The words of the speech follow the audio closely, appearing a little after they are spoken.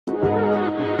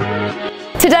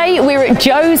Today we're at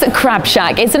Joe's Crab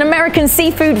Shack. It's an American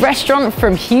seafood restaurant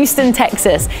from Houston,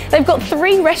 Texas. They've got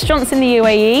 3 restaurants in the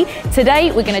UAE.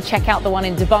 Today we're going to check out the one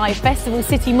in Dubai Festival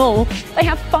City Mall. They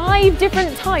have 5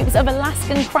 different types of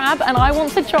Alaskan crab and I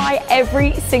want to try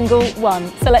every single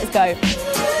one. So let's go.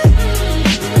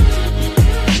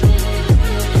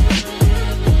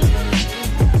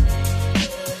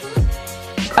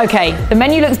 Okay, the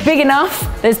menu looks big enough.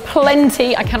 There's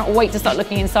plenty. I cannot wait to start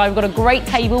looking inside. We've got a great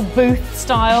table, booth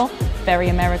style, very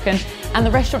American. And the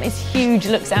restaurant is huge,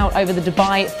 looks out over the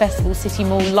Dubai Festival City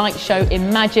Mall light show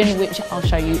Imagine, which I'll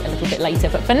show you a little bit later.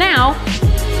 But for now...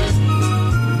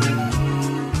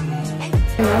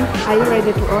 Are you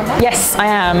ready to order? Yes, I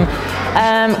am.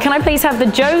 Can I please have the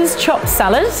Joe's chopped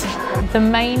salad, the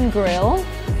main grill,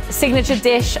 signature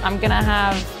dish, I'm gonna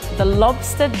have the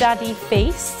lobster daddy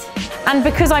feast. And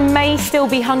because I may still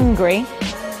be hungry,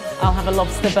 I'll have a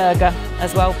lobster burger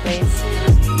as well, please.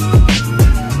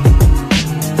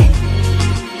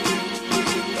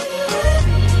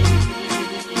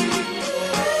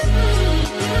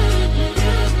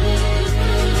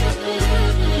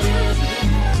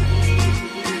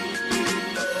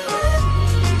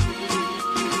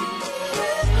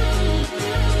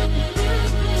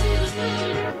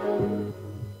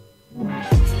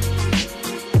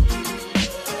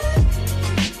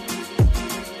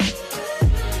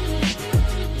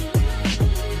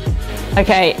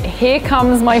 Okay, here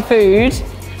comes my food,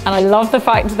 and I love the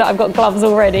fact that I've got gloves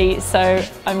already, so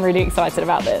I'm really excited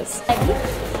about this. Ready?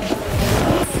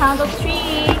 Count of 3. 1,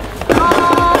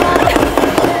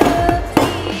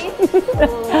 2,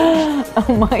 3.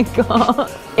 Oh my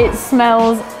God, it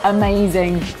smells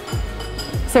amazing.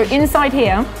 So inside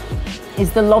here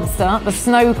is the lobster, the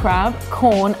snow crab,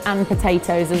 corn, and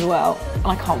potatoes as well.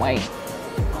 I can't wait.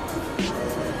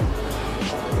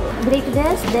 Break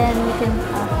this, then you can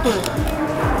pull.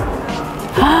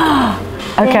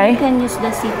 Okay. Then you can use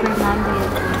the zipper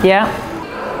handle. Yeah.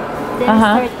 Then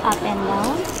start up and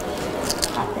down.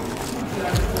 Up and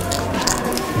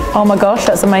down. Oh my gosh,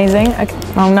 that's amazing. Okay.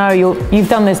 Oh no, you've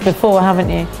done this before, haven't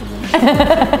you?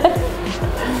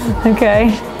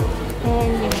 Okay.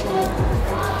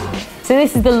 So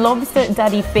this is the Lobster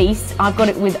Daddy Feast. I've got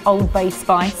it with Old Bay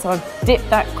spice, so I've dipped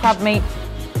that crab meat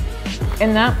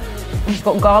in that. It's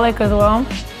got garlic as well.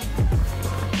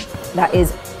 That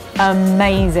is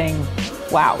amazing.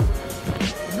 Wow.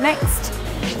 Next.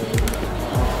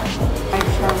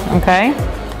 Okay.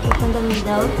 Open the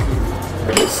middle.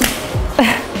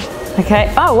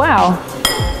 Okay. Oh wow.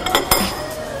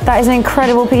 That is an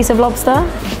incredible piece of lobster.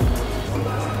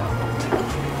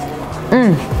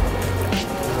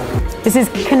 This is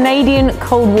Canadian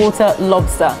cold water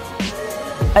lobster.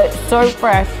 It's so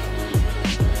fresh.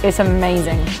 It's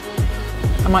amazing.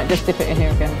 I might just dip it in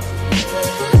here again.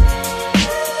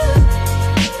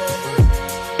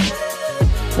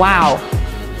 Wow.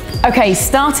 Okay,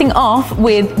 starting off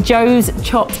with Joe's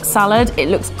chopped salad. It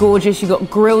looks gorgeous. You've got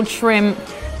grilled shrimp,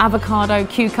 avocado,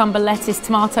 cucumber, lettuce,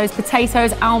 tomatoes,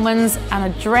 potatoes, almonds, and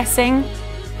a dressing.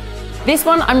 This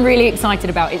one I'm really excited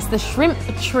about. It's the shrimp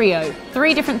trio.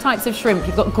 3 different types of shrimp.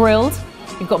 You've got grilled,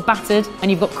 you've got battered, and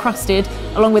you've got crusted,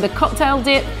 along with a cocktail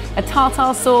dip, a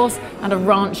tartar sauce, and a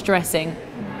ranch dressing.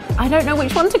 I don't know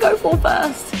which one to go for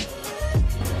first.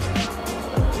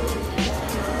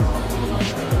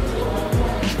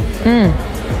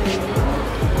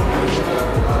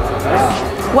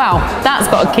 Wow, that's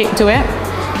got a kick to it.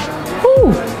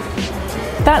 Ooh,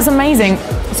 that's amazing.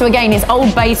 So again, it's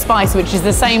Old Bay spice, which is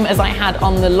the same as I had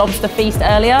on the lobster feast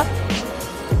earlier.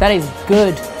 That is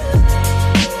good.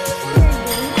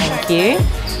 Thank you.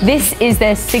 This is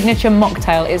their signature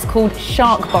mocktail. It's called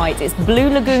Shark Bite. It's Blue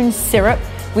Lagoon syrup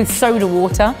with soda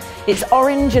water. It's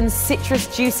orange and citrus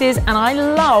juices, and I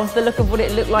love the look of what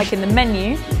it looked like in the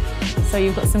menu. So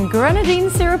you've got some grenadine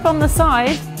syrup on the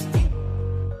side.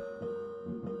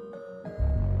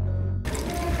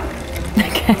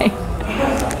 Okay.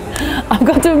 I've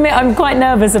got to admit, I'm quite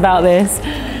nervous about this.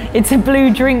 It's a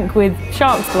blue drink with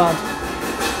shark's blood.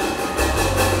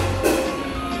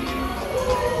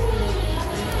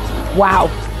 Wow.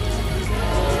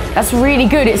 That's really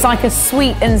good. It's like a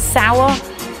sweet and sour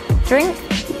drink.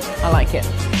 I like it.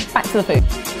 Back to the food.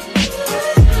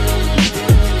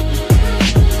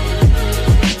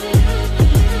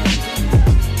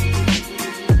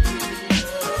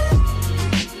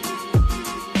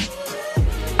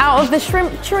 Out of the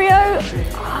shrimp trio,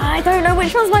 I don't know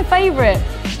which one's my favorite.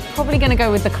 Probably gonna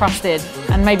go with the crusted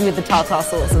and maybe with the tartar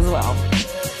sauce as well.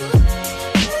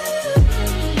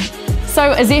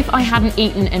 So as if I hadn't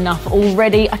eaten enough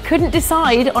already, I couldn't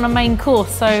decide on a main course,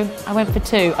 so I went for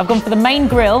two. I've gone for the main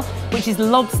grill, which is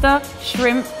lobster,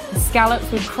 shrimp,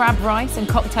 scallops with crab rice and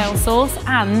cocktail sauce,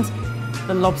 and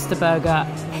the lobster burger.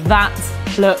 That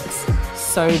looks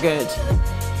so good.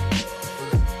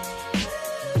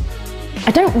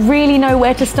 I don't really know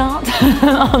where to start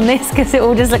on this because it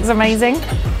all just looks amazing.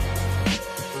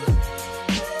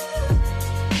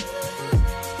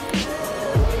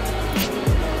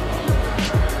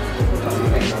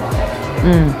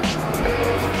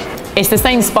 It's the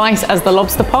same spice as the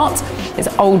lobster pot. It's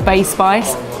Old Bay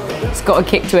spice. It's got a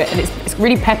kick to it and it's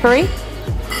really peppery.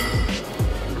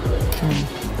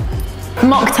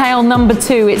 Mocktail number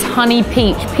two, it's honey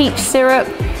peach. Peach syrup,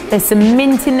 there's some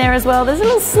mint in there as well. There's a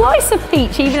little slice of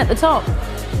peach even at the top.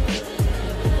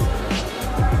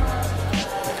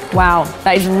 Wow,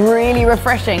 that is really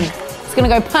refreshing. It's gonna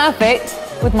go perfect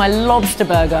with my lobster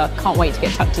burger. Can't wait to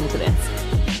get tucked into this.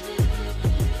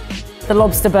 The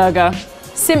lobster burger.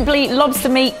 Simply lobster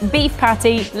meat, beef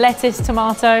patty, lettuce,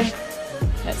 tomato.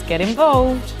 Let's get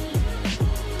involved.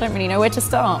 Don't really know where to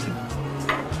start.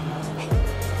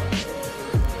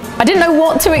 I didn't know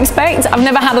what to expect. I've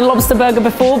never had a lobster burger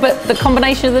before, but the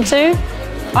combination of the two,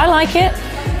 I like it.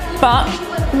 But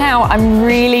now I'm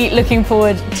really looking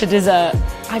forward to dessert.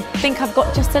 I think I've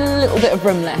got just a little bit of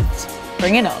room left.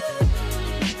 Bring it on.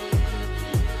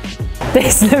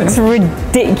 This looks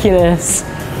ridiculous.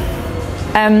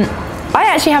 I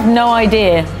actually have no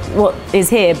idea what is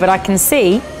here, but I can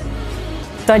see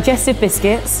digestive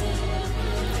biscuits,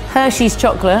 Hershey's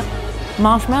chocolate,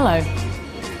 marshmallow.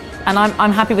 And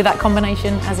I'm happy with that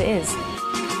combination as it is.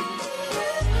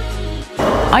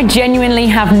 I genuinely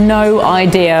have no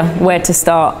idea where to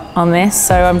start on this,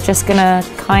 so I'm just gonna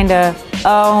kinda,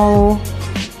 oh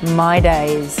my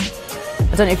days.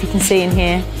 I don't know if you can see in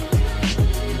here.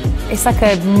 It's like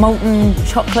a molten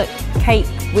chocolate cake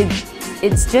with,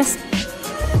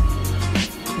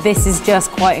 this is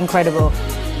just quite incredible.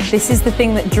 This is the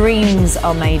thing that dreams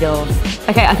are made of.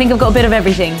 Okay, I think I've got a bit of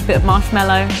everything. Bit of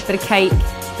marshmallow, bit of cake,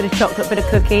 bit of chocolate, bit of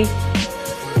cookie.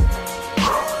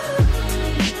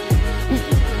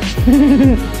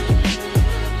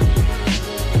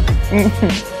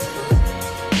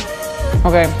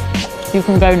 Okay, you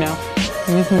can go now.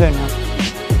 You can go now.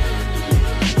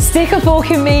 Stick a fork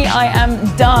in me, I am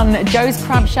done. Joe's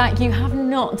Crab Shack, you have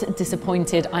not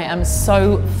disappointed. I am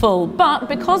so full. But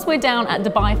because we're down at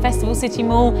Dubai Festival City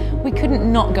Mall, we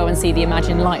couldn't not go and see the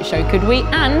Imagine Light show, could we?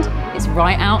 And it's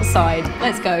right outside.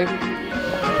 Let's go.